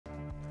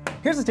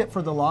Here's a tip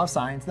for the law of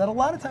sines that a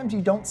lot of times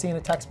you don't see in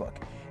a textbook.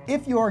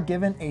 If you are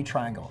given a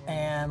triangle,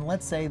 and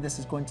let's say this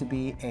is going to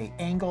be an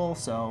angle,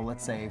 so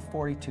let's say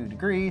 42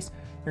 degrees,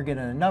 you're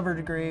getting another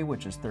degree,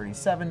 which is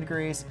 37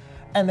 degrees,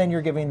 and then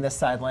you're giving this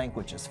side length,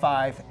 which is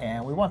 5,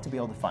 and we want to be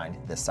able to find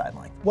this side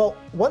length. Well,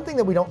 one thing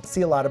that we don't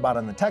see a lot about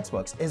in the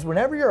textbooks is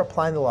whenever you're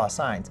applying the law of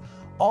sines,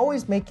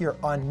 always make your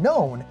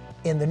unknown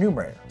in the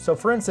numerator. So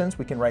for instance,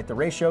 we can write the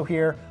ratio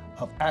here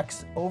of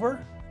x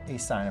over a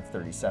sine of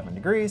 37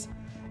 degrees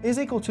is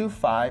equal to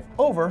 5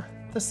 over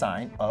the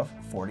sine of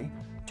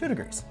 42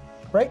 degrees,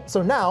 right?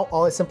 So now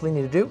all I simply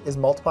need to do is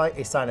multiply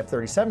a sine of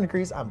 37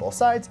 degrees on both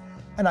sides,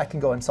 and I can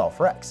go and solve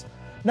for x.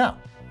 Now,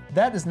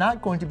 that is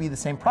not going to be the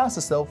same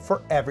process though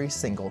for every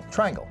single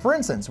triangle. For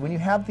instance, when you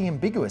have the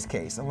ambiguous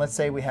case, and let's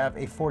say we have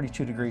a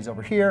 42 degrees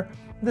over here,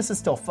 this is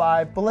still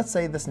 5, but let's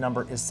say this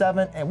number is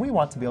 7, and we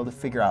want to be able to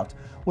figure out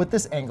what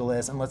this angle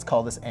is, and let's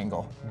call this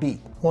angle B.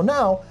 Well,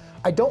 now,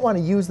 I don't want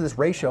to use this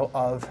ratio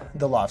of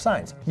the law of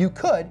sines. You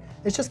could,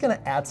 it's just going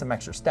to add some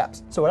extra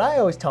steps. So what I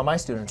always tell my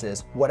students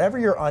is, whatever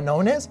your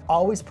unknown is,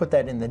 always put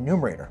that in the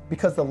numerator,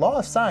 because the law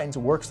of sines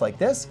works like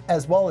this,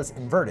 as well as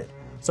inverted.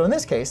 So in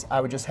this case,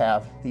 I would just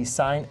have the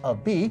sine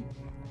of B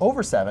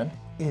over 7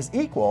 is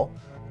equal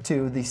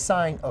to the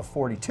sine of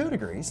 42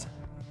 degrees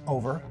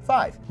over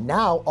 5.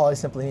 Now, all I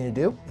simply need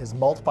to do is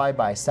multiply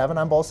by 7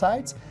 on both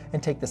sides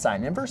and take the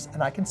sine inverse,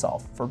 and I can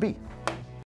solve for B.